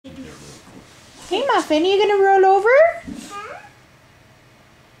Hey, Muffin, you gonna roll over?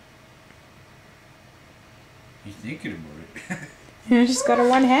 He's thinking about it. You just got her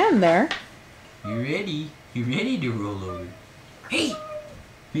one hand there. You ready? You ready to roll over? Hey!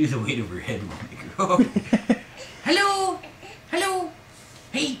 Here's the weight of her head won't make her roll. Hello! Hello!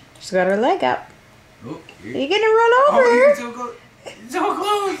 Hey! She's got her leg up. Oh, Are you gonna roll over? oh, you're so close. So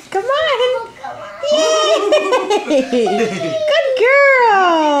close! Come on! Yay! Good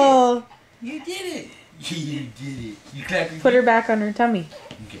girl! You did it! You did it. You clapped your Put her back on her tummy.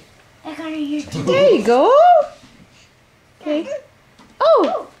 Okay. I got her here too. There you go. Okay.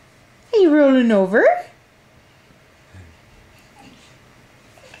 Oh! Are you rolling over?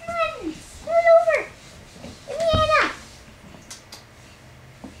 Come on, roll over. Arianna.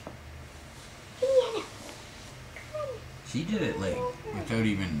 Arianna. Come on. She did it like without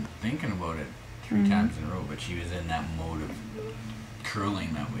even thinking about it 3 times in a row, but she was in that mode of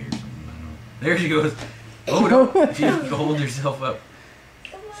curling that way or something. I don't know. There she goes. Oh no! She holds herself up.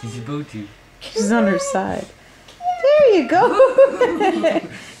 She's about to. She's on her side. There you go.